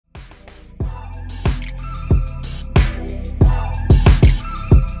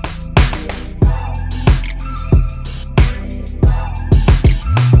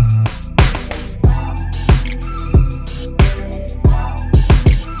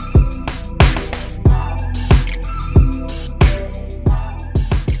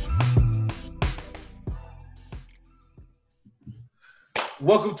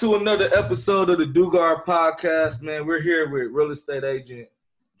Welcome to another episode of the DuGar podcast, man. We're here with real estate agent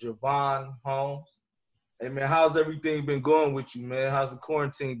Johvan Holmes. Hey, man, how's everything been going with you, man? How's the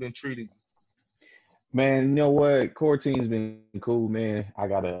quarantine been treating you? Man, you know what? Quarantine's been cool, man. I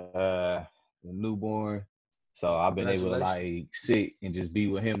got a newborn, so I've been able to Congratulations. sit and just be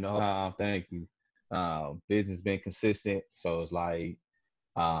with him the whole time. Thank you. Business been consistent, so it's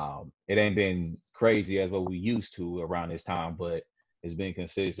it ain't been crazy as what we used to around this time, but it's been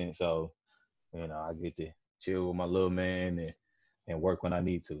consistent. So I get to chill with my little man and work when I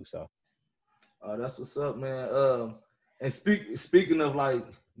need to. So That's what's up, man. And speaking of like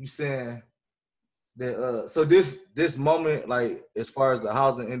you saying that, so this moment, like as far as the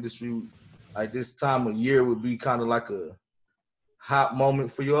housing industry, like this time of year would be kind of like a hot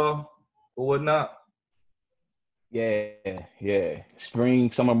moment for y'all or whatnot. yeah.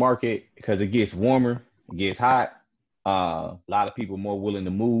 Spring, summer market, because it gets warmer, it gets hot. A lot of people more willing to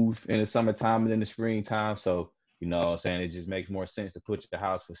move in the summertime than the springtime. So, what I'm saying, it just makes more sense to put your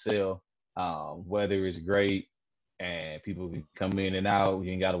house for sale. Weather is great and people can come in and out. You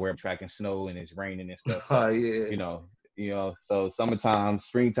ain't got to worry about tracking snow and it's raining and stuff. So, Yeah. So summertime,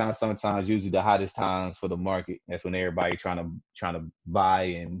 springtime, summertime is usually the hottest times for the market. That's when everybody trying to buy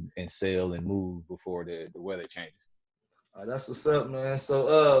and sell and move before the weather changes. That's what's up, man.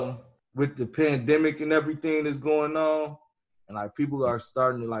 So, with the pandemic and everything that's going on, and like people are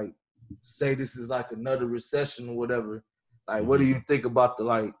starting to like say this is like another recession or whatever. Like, what do you think about the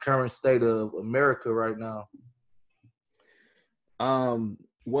like current state of America right now?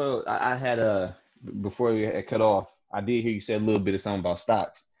 Well, I had before we had cut off, I did hear you say a little bit of something about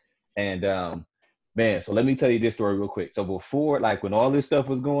stocks, and man, so let me tell you this story real quick. So before, like when all this stuff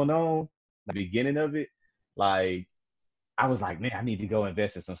was going on, the beginning of it, like I was like, man, I need to go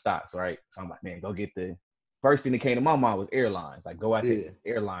invest in some stocks, right? So I'm like, man, go get the first thing that came to my mind was airlines. Like go after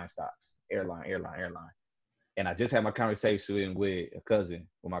airline stocks, airline. And I just had my conversation with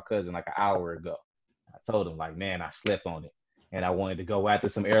my cousin like an hour ago. I told him like, man, I slept on it. And I wanted to go after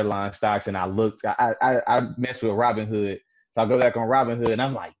some airline stocks. And I looked, I messed with Robinhood. So I go back on Robinhood and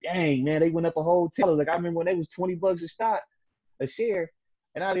I'm like, dang, man, they went up a whole $10. Like I remember when they was $20 a share,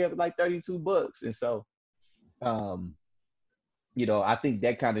 and now they're up like $32. And so, I think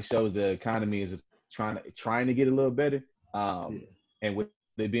that kind of shows the economy is trying to get a little better. And with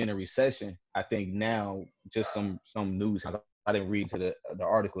it being a recession, I think now just some news. I didn't read to the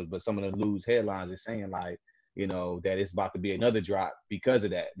articles, but some of the news headlines are saying like, that it's about to be another drop because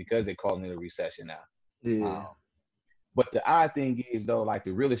of that, because they're calling it a recession now. Yeah. But the odd thing is though, like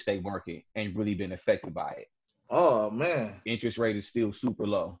the real estate market ain't really been affected by it. Oh man. Interest rate is still super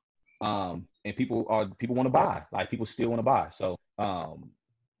low. And people want to buy. Like people still want to buy. So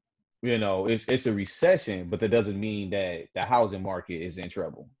it's a recession, but that doesn't mean that the housing market is in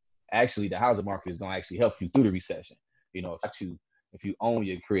trouble. Actually, the housing market is going to actually help you through the recession. If you own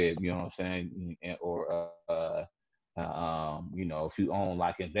your crib, you know what I'm saying, or if you own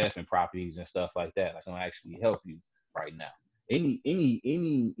like investment properties and stuff like that, that's going to actually help you right now.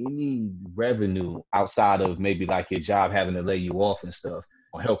 Any revenue outside of maybe like your job having to lay you off and stuff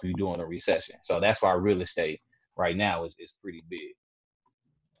will help you during a recession. So that's why real estate right now is pretty big.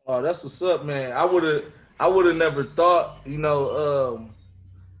 Oh, that's what's up, man. I would have never thought,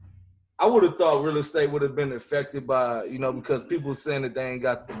 I would have thought real estate would have been affected by, because people saying that they ain't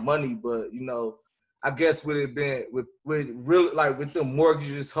got the money, but I guess with it being with real like with the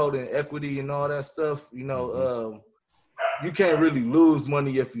mortgages holding equity and all that stuff, you can't really lose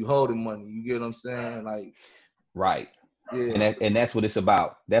money if you holding money. You get what I'm saying? Like, right. Yeah. And that's what it's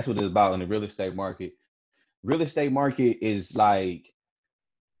about. That's what it's about in the real estate market. Real estate market is like,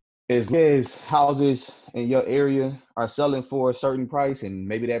 as long as houses in your area are selling for a certain price and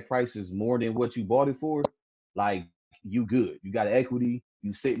maybe that price is more than what you bought it for, like you good. You got equity,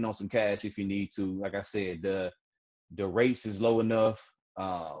 you sitting on some cash if you need to. Like I said, the rates is low enough.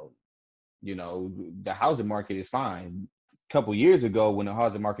 The housing market is fine. A couple years ago when the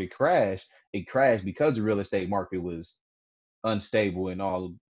housing market crashed, it crashed because the real estate market was unstable and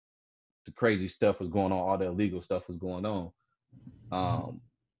all the crazy stuff was going on, all the illegal stuff was going on.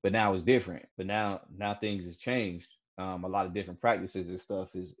 But now it's different. But now things has changed. A lot of different practices and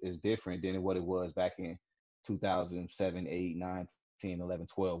stuff is different than what it was back in 2007, 8, 9, 10, 11,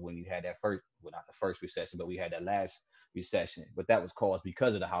 12 when you had that first, well, not the first recession, but we had that last recession. But that was caused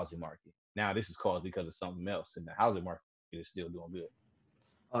because of the housing market. Now this is caused because of something else, and the housing market is still doing good.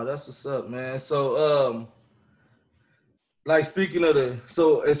 Oh, that's what's up, man. So, like speaking of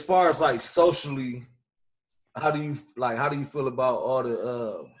so as far as like socially, how do you feel about all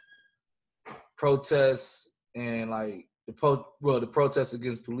the protests and like the protests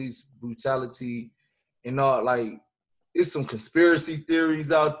against police brutality and all, like, it's some conspiracy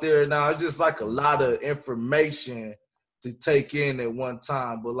theories out there now. It's just like a lot of information to take in at one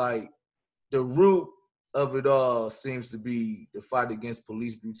time. But like the root of it all seems to be the fight against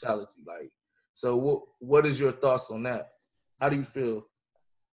police brutality. Like, so what is your thoughts on that? How do you feel?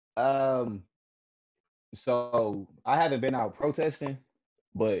 Um, so I haven't been out protesting,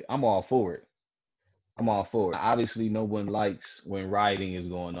 but I'm all for it. I'm all for it. Obviously, no one likes when rioting is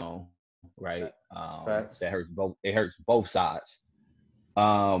going on, right? That Facts. hurts both. It hurts both sides.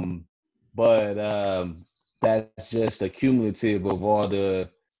 Um, but that's just a cumulative of all the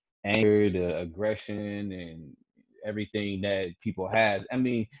anger, the aggression, and everything that people has. I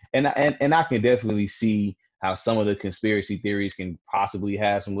mean, and I can definitely see how some of the conspiracy theories can possibly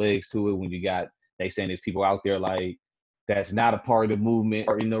have some legs to it when you got they saying there's people out there like that's not a part of the movement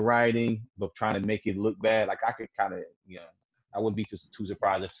or in the rioting, but trying to make it look bad. Like I could kind of, I wouldn't be too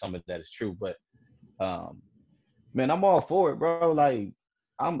surprised if some of that is true. But um, man, I'm all for it, bro. Like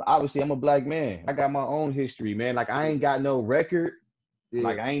I'm a black man. I got my own history, man. Like I ain't got no record. Yeah.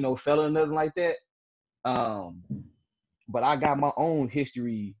 Like I ain't no fella or nothing like that. Um, but I got my own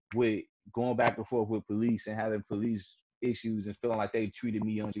history with going back and forth with police and having police issues and feeling like they treated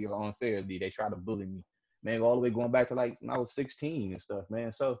me unfairly. They tried to bully me, man, all the way going back to like when I was 16 and stuff,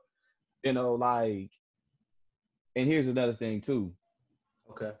 man. So, like, and here's another thing too.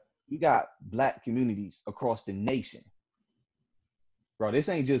 Okay. You got black communities across the nation. Bro, this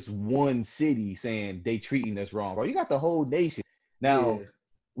ain't just one city saying they treating us wrong, bro. You got the whole nation. Now, Yeah.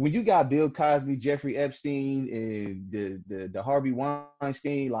 when you got Bill Cosby, Jeffrey Epstein, and the Harvey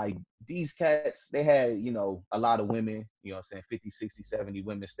Weinstein, like these cats, they had, a lot of women, 50, 60, 70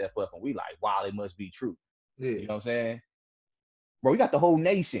 women step up, and we like, wow, it must be true. Yeah. You know what I'm saying? Bro, we got the whole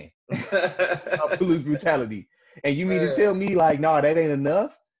nation of police brutality. And you mean to tell me like, no, that ain't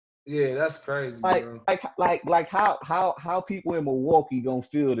enough? Yeah, that's crazy, Like, bro. like how people in Milwaukee gonna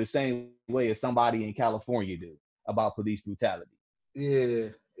feel the same way as somebody in California do about police brutality? Yeah,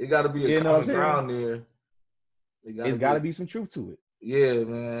 it got to be a You know what I'm common saying? ground there. It got to It's got be. to be some truth to it. Yeah,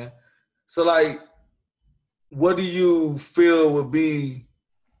 man. So, like, what do you feel would be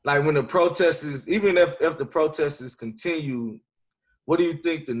like when the protesters, even if the protesters continue, what do you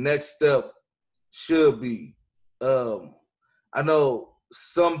think the next step should be? Um, I know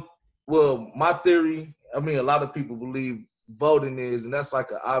my theory, I mean, a lot of people believe voting is, and that's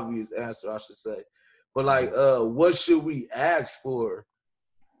like an obvious answer, I should say. But like, what should we ask for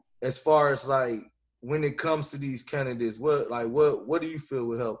as far as like when it comes to these candidates? What do you feel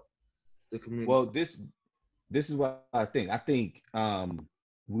will help the Well, community? this is what I think. I think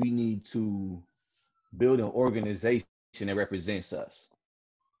we need to build an organization that represents us.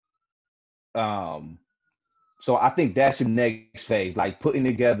 Um, so I think that's the next phase, like putting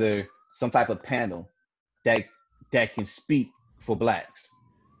together some type of panel that that can speak for blacks.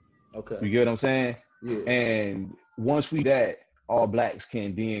 Okay. You get what I'm saying? Yeah. And once we that, all blacks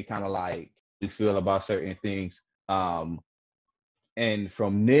can then kind of like feel about certain things. And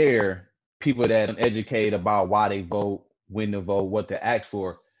from there, people that are educated about why they vote, when to vote, what to ask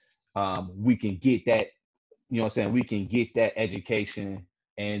for, we can get that, what I'm saying? We can get that education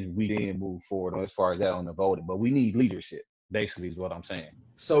and we then move forward as far as that on the voting. But we need leadership, basically, is what I'm saying.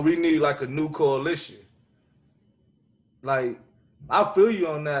 So we need like a new coalition. Like, I feel you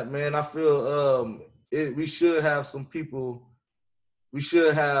on that, man. I feel we should have some people. We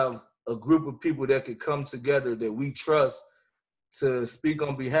should have a group of people that could come together that we trust to speak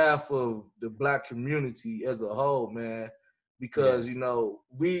on behalf of the black community as a whole, man. Yeah. Because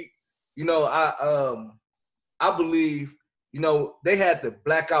I believe they had the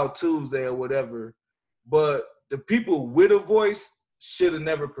Blackout Tuesday or whatever, but the people with a voice should have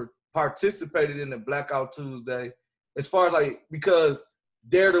never participated in the Blackout Tuesday, as far as like, because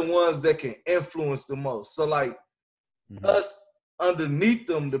they're the ones that can influence the most. So like, Mm-hmm. us underneath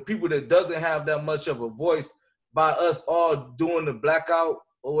them, the people that doesn't have that much of a voice, by us all doing the blackout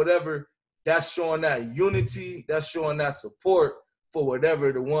or whatever, that's showing that unity, that's showing that support for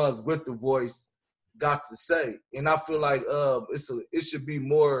whatever the ones with the voice got to say. And I feel like it should be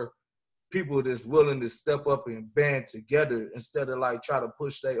more people that's willing to step up and band together instead of like try to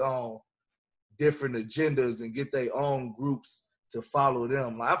push their own different agendas and get their own groups to follow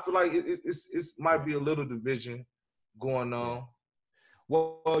them. Like, I feel like it's might be a little division going Yeah. on.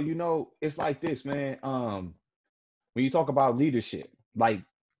 Well, it's like this, man. When you talk about leadership, like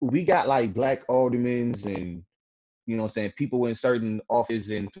we got like black aldermans and what I'm saying, people in certain offices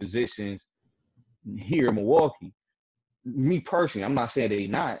and positions here in Milwaukee. Me personally, I'm not saying they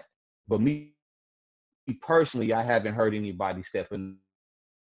not, but me personally, I haven't heard anybody stepping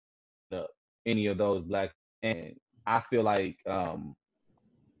up, any of those black, and I feel like that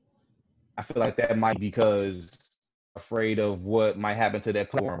might be because afraid of what might happen to their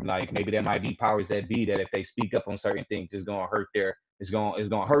platform. Like maybe there might be powers that be that if they speak up on certain things, it's gonna hurt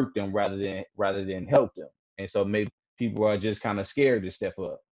them rather than help them. And so maybe people are just kind of scared to step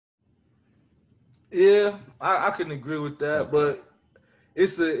up. Yeah, I can agree with that, Okay. but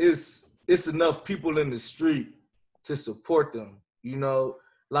it's enough people in the street to support them. You know,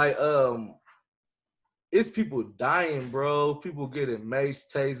 like it's people dying, bro. People getting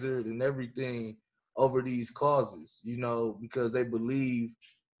mace, tasered, and everything over these causes. You know, because they believe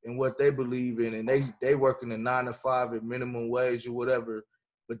in what they believe in, and they working a 9 to 5 at minimum wage or whatever,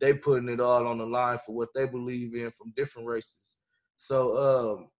 but they putting it all on the line for what they believe in from different races.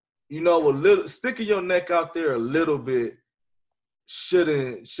 So, you know, a little sticking your neck out there a little bit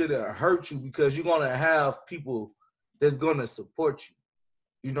shouldn't hurt you because you're gonna have people that's gonna support you.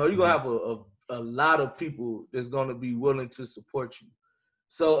 You know, you're gonna Mm-hmm. have a lot of people that's gonna be willing to support you.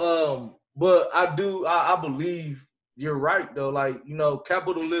 So but I believe you're right though. Like, you know,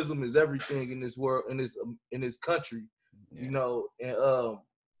 capitalism is everything in this world, in this country, you Yeah. know, and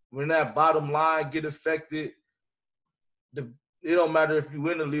when that bottom line get affected, the it don't matter if you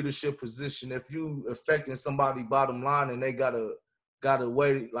in a leadership position, if you affecting somebody bottom line and they got a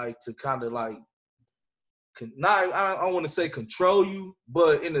way like to kind of like not I want to say control you,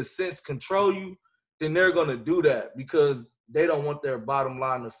 but in a sense control you, then they're gonna do that because they don't want their bottom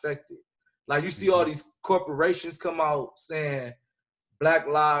line affected. Like you see Mm-hmm. all these corporations come out saying Black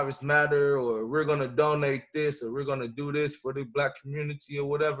Lives Matter or we're gonna donate this or we're gonna do this for the Black community or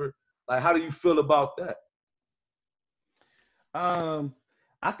whatever. Like, how do you feel about that? Um,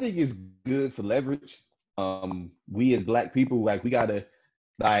 I think it's good for leverage. We as black people, like we gotta,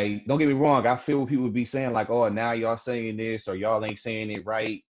 like, don't get me wrong. I feel people be saying like, oh, now y'all saying this or y'all ain't saying it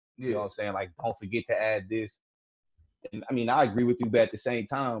right. You know Yeah, what I'm saying? Like, don't forget to add this. And I mean, I agree with you, but at the same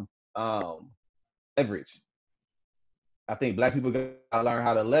time, leverage. I think black people gotta learn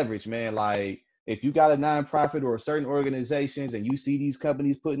how to leverage, man. Like, if you got a nonprofit or certain organizations and you see these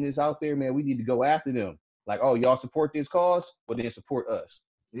companies putting this out there, man, we need to go after them. Like, oh, y'all support this cause, but then support us.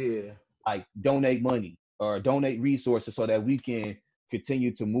 yeah, Like, donate money or donate resources so that we can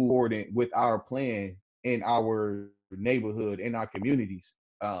continue to move forward with our plan in our neighborhood, in our communities.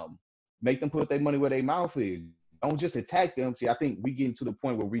 Make them put their money where their mouth is. Don't just attack them. See, I think we getting to the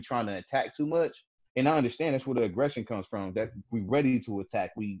point where we trying to attack too much. And I understand that's where the aggression comes from. That we ready to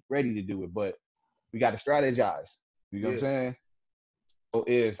attack, we ready to do it, but we got to strategize. You know what I'm yeah, saying? So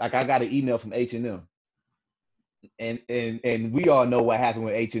if like I got an email from H&M, and we all know what happened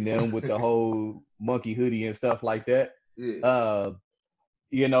with H&M with the whole monkey hoodie and stuff like that. yeah, Uh,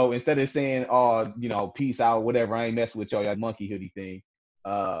 you know, instead of saying, "Oh, you know, peace out, whatever, I ain't messing with y'all, that monkey hoodie thing,"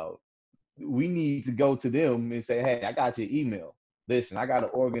 uh, we need to go to them and say, "Hey, I got your email. Listen, I got an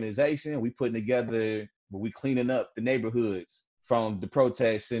organization. We putting together, but we cleaning up the neighborhoods from the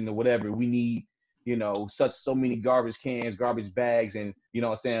protests and the whatever. We need, you know, so many garbage cans, garbage bags, and you know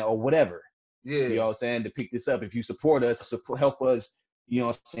what I'm saying, or whatever." You yeah. know what I'm saying, to pick this up. If you support us, help us, you know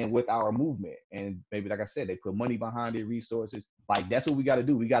what I'm saying, with our movement. And maybe, like I said, they put money behind it, resources. Like, that's what we got to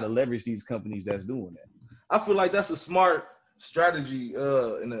do. We got to leverage these companies that's doing that. I feel like that's a smart strategy,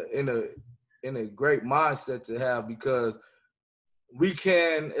 in a great mindset to have because we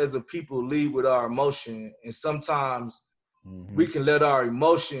can, as a people, lead with our emotion, and sometimes Mm-hmm. we can let our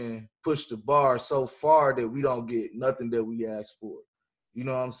emotion push the bar so far that we don't get nothing that we ask for. You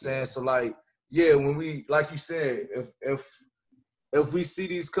know what I'm saying? Yeah. So like, yeah, when we, like you said, if we see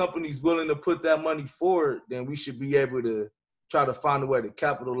these companies willing to put that money forward, then we should be able to try to find a way to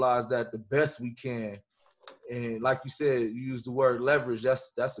capitalize that the best we can. And like you said, you use the word leverage.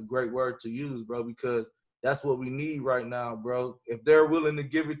 That's a great word to use, bro, because that's what we need right now, bro. If they're willing to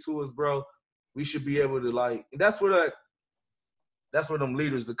give it to us, bro, we should be able to like. And that's where them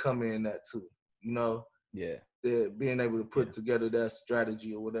leaders are coming in at too. You know, Yeah. they're being able to Yeah. put together that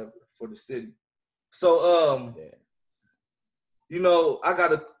strategy or whatever for the city. So Yeah. you know,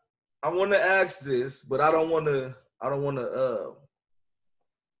 I want to ask this, but I don't want to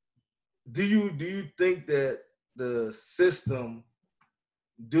do you think that the system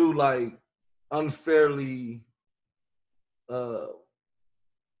do like unfairly uh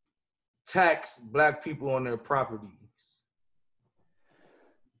tax black people on their properties?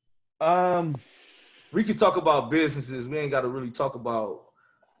 Um, We could talk about businesses. We ain't got to really talk about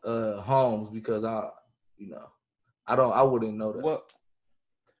homes because you know, I wouldn't know that. well,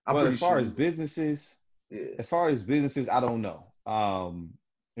 I'm well, pretty sure you would. Yeah. as far as businesses, I don't know.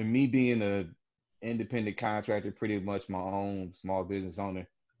 And me being independent contractor, pretty much my own small business owner.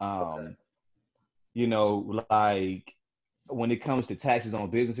 Okay. You know, like when it comes to taxes on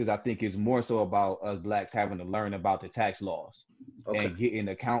businesses, I think it's more so about us blacks having to learn about the tax laws Okay. and getting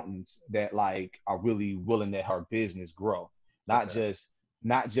accountants that like are really willing to help our business grow, not Okay. just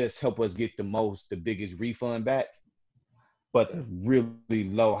not just help us get the biggest refund back, but Yeah. to really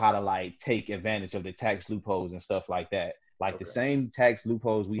know how to like take advantage of the tax loopholes and stuff like that. Like the Okay. same tax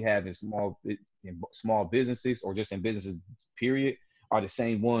loopholes we have in small businesses or just in businesses period are the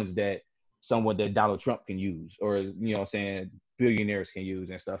same ones that someone that Donald Trump can use, or you know what I'm saying, billionaires can use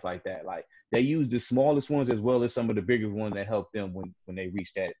and stuff like that. Like they use the smallest ones as well as some of the bigger ones that help them when they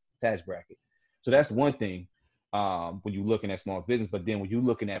reach that tax bracket. So that's one thing when you're looking at small business. But then when you're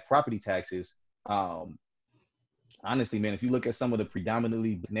looking at property taxes, um, honestly, man, if you look at some of the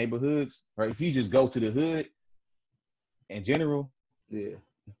predominantly neighborhoods, right, if you just go to the hood in general, Yeah.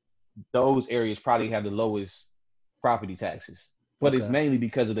 those areas probably have the lowest property taxes. But it's Okay. mainly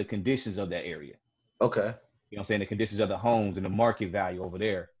because of the conditions of that area. Okay. You know what I'm saying? The conditions of the homes and the market value over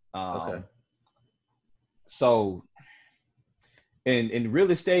there. Okay. So in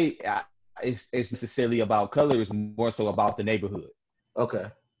real estate, it's necessarily about color. It's more so about the neighborhood. Okay.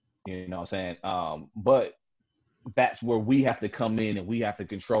 You know what I'm saying? But that's where we have to come in and we have to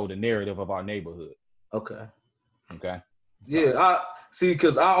control the narrative of our neighborhood. Okay. Okay. Yeah, So I see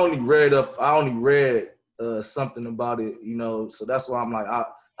because I only read something about it, you know, so that's why I'm like I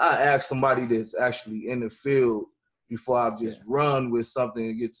ask somebody that's actually in the field before I yeah. just run with something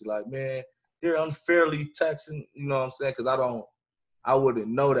and get to like, man, they're unfairly taxing, you know what I'm saying? Because I wouldn't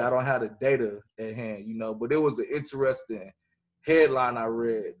know that. I don't have the data at hand, you know. But it was an interesting headline I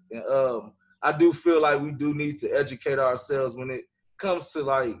read, and I do feel like we do need to educate ourselves when it comes to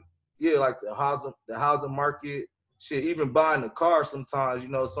like, yeah, like the housing market, shit. Even buying a car, sometimes, you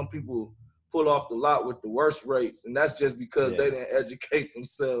know, some people pull off the lot with the worst rates, and that's just because Yeah. they didn't educate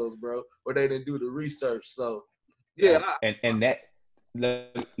themselves, bro, or they didn't do the research. So, yeah, And that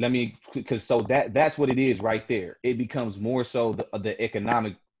let me, because so that's what it is right there. It becomes more so the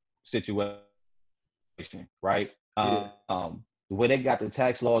economic situation, right? yeah, The way they got the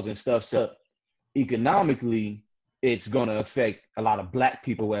tax laws and stuff set up economically, it's gonna affect a lot of black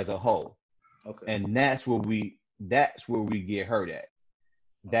people as a whole, okay, and that's where we get hurt at.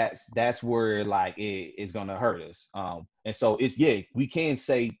 That's where like it's gonna hurt us. And so it's, yeah, we can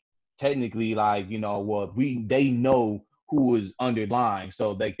say technically like, you know, well, they know who is underlying,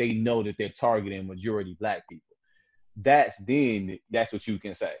 so like they know that they're targeting majority black people. That's what you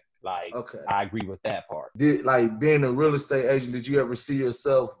can say. Like okay. I agree with that part. Did like being a real estate agent, did you ever see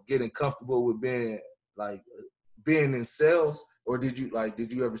yourself getting comfortable with being like being in sales, or did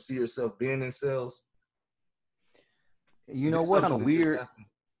you ever see yourself being in sales? You Or know this what? Kind something of that just weird. happened?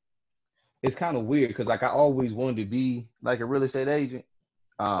 It's kind of weird because like I always wanted to be like a real estate agent.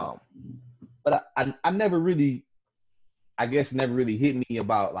 Okay. Um, but I never really, I guess, never really hit me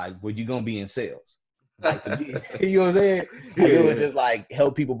about like, were you gonna be in sales? Like to me, you know what I'm saying? Like it was Yeah, just like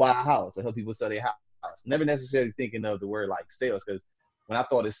help people buy a house or help people sell their house. Never necessarily thinking of the word like sales, because when I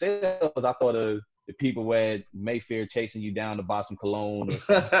thought of sales, I thought of the people at Mayfair chasing you down to buy some cologne or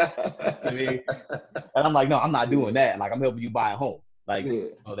some. You know what I mean? And I'm like, no, I'm not doing yeah, that. Like I'm helping you buy a home. Like, yeah.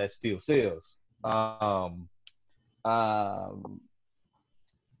 oh, that's still sales. Um, um,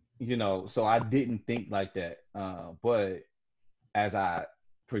 you know, so I didn't think like that. But as I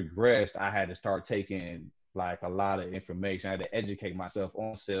progressed, I had to start taking like a lot of information. I had to educate myself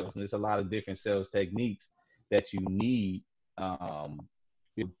on sales, and there's a lot of different sales techniques that you need, um,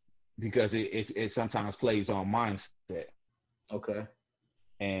 because it sometimes plays on mindset, Okay.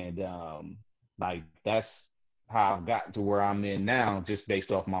 and like that's how I've gotten to where I'm in now, just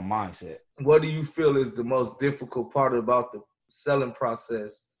based off my mindset. What do you feel is the most difficult part about the selling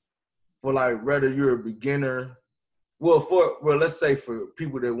process for like whether you're a beginner? Well, let's say for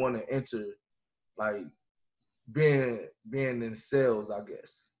people that want to enter, like being in sales, I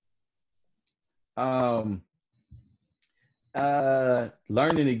guess. Um,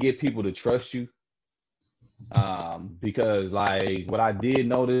 Learning to get people to trust you. Because like what I did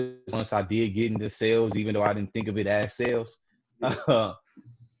notice once I did get into sales, even though I didn't think of it as sales, Yeah.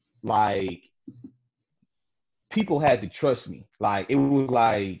 like people had to trust me. Like it was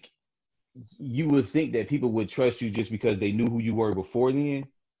like you would think that people would trust you just because they knew who you were before then.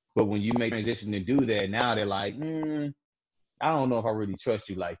 But when you make transition to do that, now they're like, I don't know if I really trust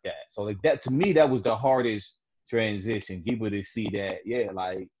you like that. So like that, to me, that was the hardest transition. People to see that, yeah,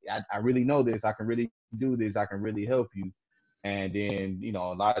 like I really know this. I can really do this. I can really help you. And then, you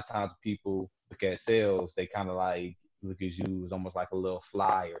know, a lot of times people look at sales, they kind of like look at you as almost like a little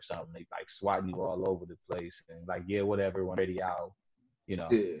fly or something. They like swatting you all over the place and like, yeah, whatever, when ready out, you know.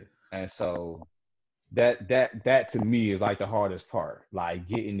 Yeah. And so that to me is like the hardest part, like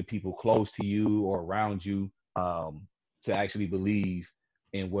getting the people close to you or around you to actually believe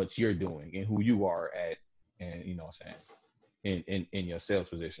in what you're doing and who you are at, and you know what I'm saying, in your sales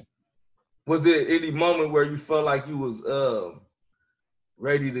position. Was there any moment where you felt like you was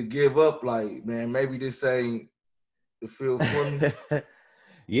ready to give up? Like, man, maybe this ain't the field for me.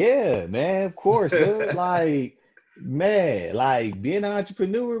 Yeah, man, of course, dude. Like, man, like being an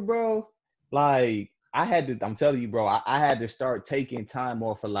entrepreneur, bro, like I had to, I'm telling you, bro, I had to start taking time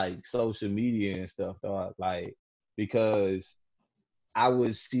off of like social media and stuff, dog. Like, because I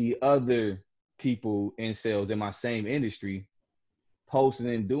would see other people in sales in my same industry posting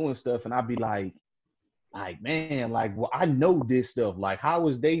and doing stuff, and I'd be like, man, like, well, I know this stuff. Like, how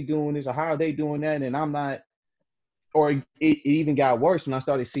is they doing this or how are they doing that? And I'm not. Or it even got worse when I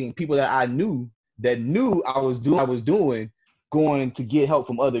started seeing people that I knew that knew I was doing going to get help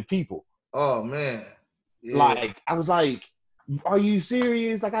from other people. Oh man. Yeah. Like, I was like, are you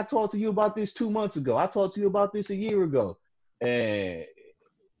serious? Like, I talked to you about this 2 months ago. I talked to you about this a year ago. And,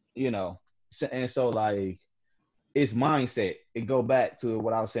 you know, and so like, it's mindset. It go back to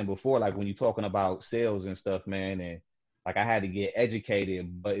what I was saying before, like when you're talking about sales and stuff, man. And like, I had to get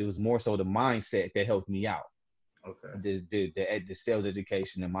educated, but it was more so the mindset that helped me out. Okay. The sales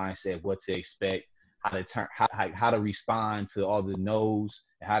education and mindset, what to expect, how to turn, how to respond to all the no's,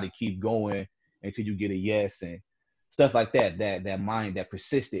 and how to keep going until you get a yes, and stuff like that. That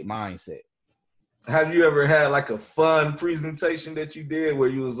persistent mindset. Have you ever had like a fun presentation that you did where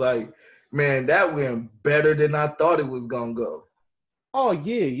you was like, man, that went better than I thought it was gonna go? Oh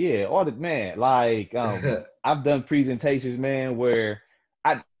yeah. All the man, like I've done presentations, man, where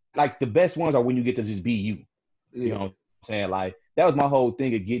I like the best ones are when you get to just be you. You Yeah. know what I'm saying? Like, that was my whole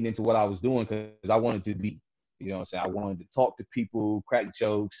thing of getting into what I was doing, because I wanted to be, you know what I'm saying? I wanted to talk to people, crack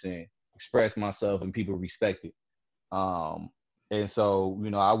jokes, and express myself, and people respect it. Um, and so, you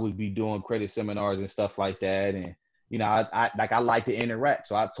know, I would be doing credit seminars and stuff like that. And, you know, I like to interact.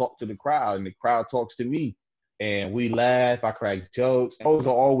 So I talk to the crowd, and the crowd talks to me, and we laugh, I crack jokes. Those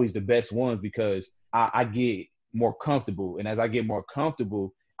are always the best ones, because I get more comfortable. And as I get more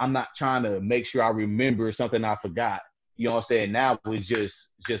comfortable, I'm not trying to make sure I remember something I forgot. You know what I'm saying? Now it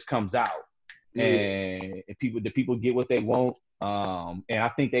just comes out, Yeah. and the people get what they want. And I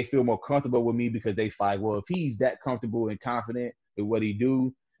think they feel more comfortable with me, because they like, well, if he's that comfortable and confident with what he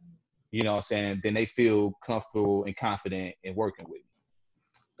do, you know what I'm saying, then they feel comfortable and confident in working with me.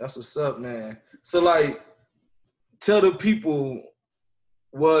 That's what's up, man. So like, tell the people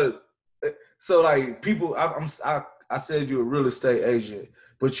what. So like, people, I said you're a real estate agent,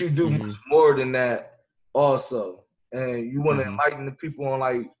 but you do much Mm-hmm. more than that also, and you want to Mm-hmm. enlighten the people on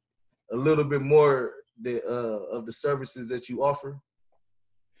like a little bit more of the services that you offer.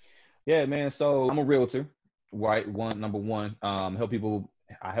 Yeah, man. So I'm a realtor, right? Number one, I help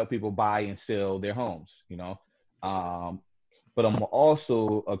people buy and sell their homes, you know. Um, but I'm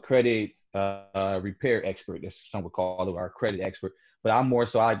also a credit repair expert. That's some would call it, or a credit expert. But I'm more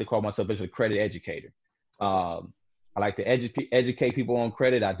so, I like to call myself as a credit educator. Okay. I like to educate people on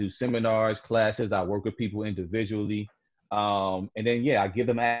credit. I do seminars, classes. I work with people individually. And then, yeah, I give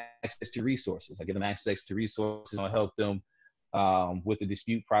them access to resources. I give them access to resources. I help them with the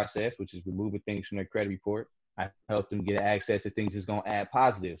dispute process, which is removing things from their credit report. I help them get access to things that's going to add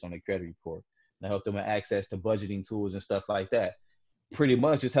positives on their credit report. And I help them with access to budgeting tools and stuff like that. Pretty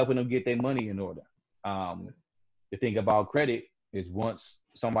much just helping them get their money in order. The thing about credit is, once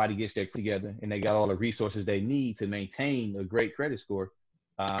somebody gets their together and they got all the resources they need to maintain a great credit score,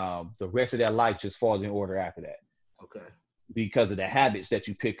 the rest of their life just falls in order after that, Okay. because of the habits that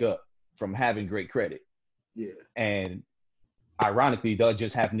you pick up from having great credit. Yeah. And ironically, they'll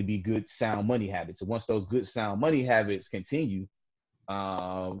just happen to be good, sound money habits. And once those good, sound money habits continue,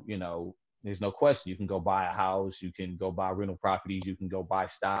 you know, there's no question. You can go buy a house, you can go buy rental properties, you can go buy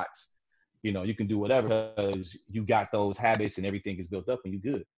stocks, you know, you can do whatever, because you got those habits and everything is built up and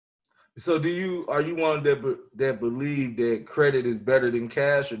you're good. So are you one that believe that credit is better than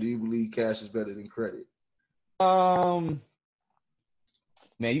cash, or do you believe cash is better than credit? Um,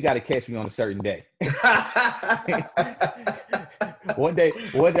 Man, you got to catch me on a certain day. One day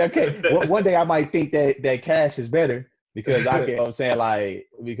I might think that cash is better, because I can, you know what I'm saying, like,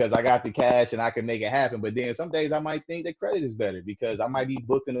 because I got the cash and I can make it happen. But then some days I might think that credit is better, because I might be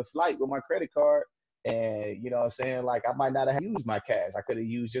booking a flight with my credit card, and you know what I'm saying, like, I might not have used my cash. I could have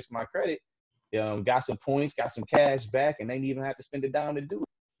used just my credit, got some points, got some cash back, and they didn't even have to spend it down to do it.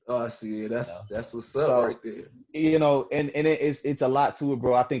 Oh, I see. You know? That's what's up So, right there. you know, and it's a lot to it,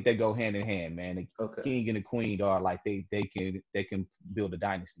 bro. I think they go hand in hand, man. The Okay. king and the queen are like they can build a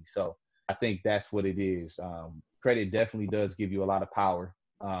dynasty. So I think that's what it is. Credit definitely does give you a lot of power,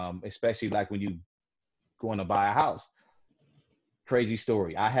 especially like when you going to buy a house. Crazy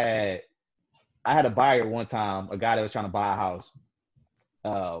story. I had a buyer one time, a guy that was trying to buy a house.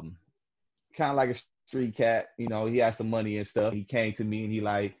 Um, Kind of like a street cat, you know, he had some money and stuff. He came to me and he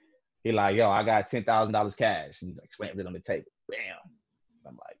like, yo, I got $10,000 cash. And he's like, slams it on the table. Bam.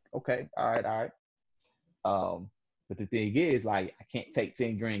 I'm like, okay, all right, all right. But the thing is, like, I can't take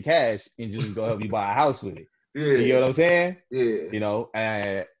 10 grand cash and just go help you buy a house with it. Yeah. You know what I'm saying? Yeah. You know,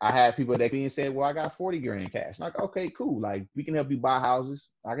 and I had people that came and said, well, I got 40 grand cash. Like, okay, cool. Like, we can help you buy houses.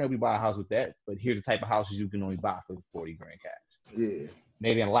 I can help you buy a house with that. But here's the type of houses you can only buy for 40 grand cash. Yeah. They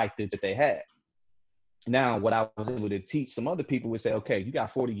didn't like this that they had. Now, what I was able to teach some other people would say, okay, you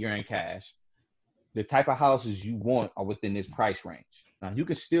got 40 grand cash. The type of houses you want are within this price range. Now, you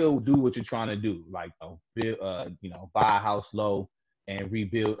can still do what you're trying to do, like build, buy a house low and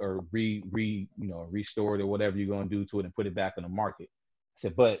rebuild or restore it or whatever you're going to do to it and put it back on the market. I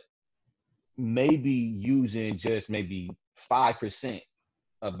said, but maybe using just maybe 5%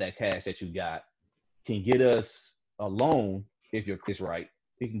 of that cash that you got can get us a loan, if your credit's right.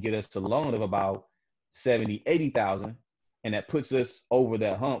 It can get us a loan of about 70, 80,000, and that puts us over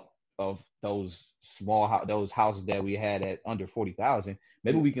that hump of those those houses that we had at under 40,000.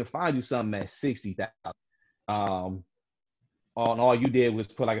 Maybe we can find you something at 60,000. All you did was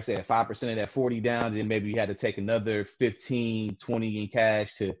put, like I said, 5% of that 40 down, then maybe you had to take another 15, 20 in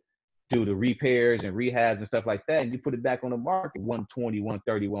cash to do the repairs and rehabs and stuff like that, and you put it back on the market, 120,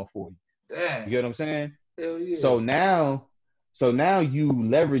 130, 140. Damn. You get what I'm saying? Hell yeah. So now you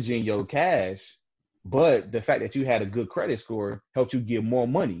leveraging your cash, but the fact that you had a good credit score helped you get more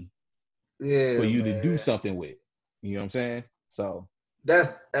money for you to do something with. You know what I'm saying? So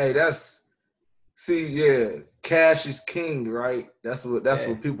cash is king, right? That's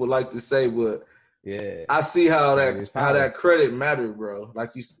what people like to say, but yeah, I see how that credit mattered, bro.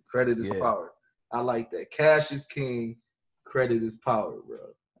 Like you said, credit is power. I like that. Cash is king, credit is power,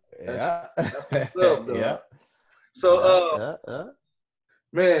 bro. That's what's up, though. Yeah. So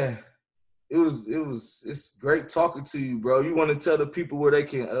man, it's great talking to you, bro. You want to tell the people where they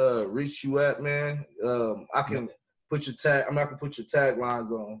can reach you at, man? I can put your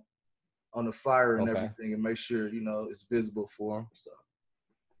taglines on the flyer and everything, and make sure it's visible for them. So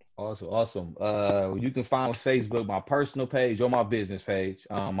awesome. You can find on Facebook my personal page or my business page.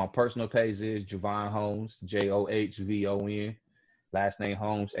 My personal page is Johvan Holmes, Johvon. Last name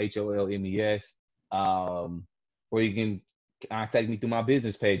Holmes, Holmes. Or you can contact me through my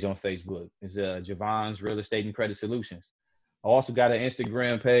business page on Facebook. It's Johvan's Real Estate and Credit Solutions. I also got an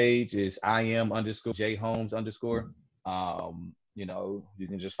Instagram page. It's IM_JHolmes_. You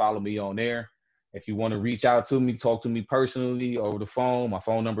can just follow me on there. If you want to reach out to me, talk to me personally over the phone. My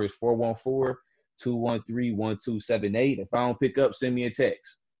phone number is 414-213-1278. If I don't pick up, send me a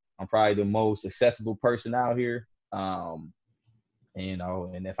text. I'm probably the most accessible person out here. And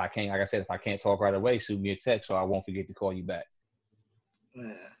if I can't, like I said, if I can't talk right away, shoot me a text so I won't forget to call you back.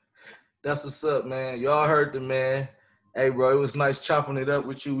 Man, that's what's up, man. Y'all heard the man. Hey, bro, it was nice chopping it up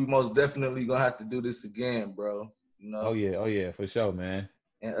with you. We most definitely gonna have to do this again, bro. Oh yeah, for sure, man.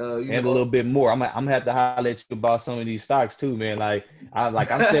 And a little bit more. I'm gonna have to holler at you about some of these stocks too, man.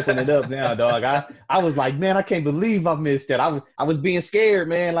 I'm stepping it up now, dog. I was like, man, I can't believe I missed that. I was being scared,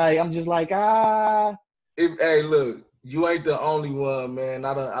 man. Like I'm just like Hey, look. You ain't the only one, man.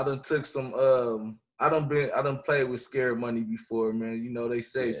 I done took some I done played with scared money before, man. They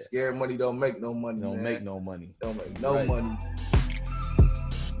say scared money don't make no money. Don't make no money. Don't make no money.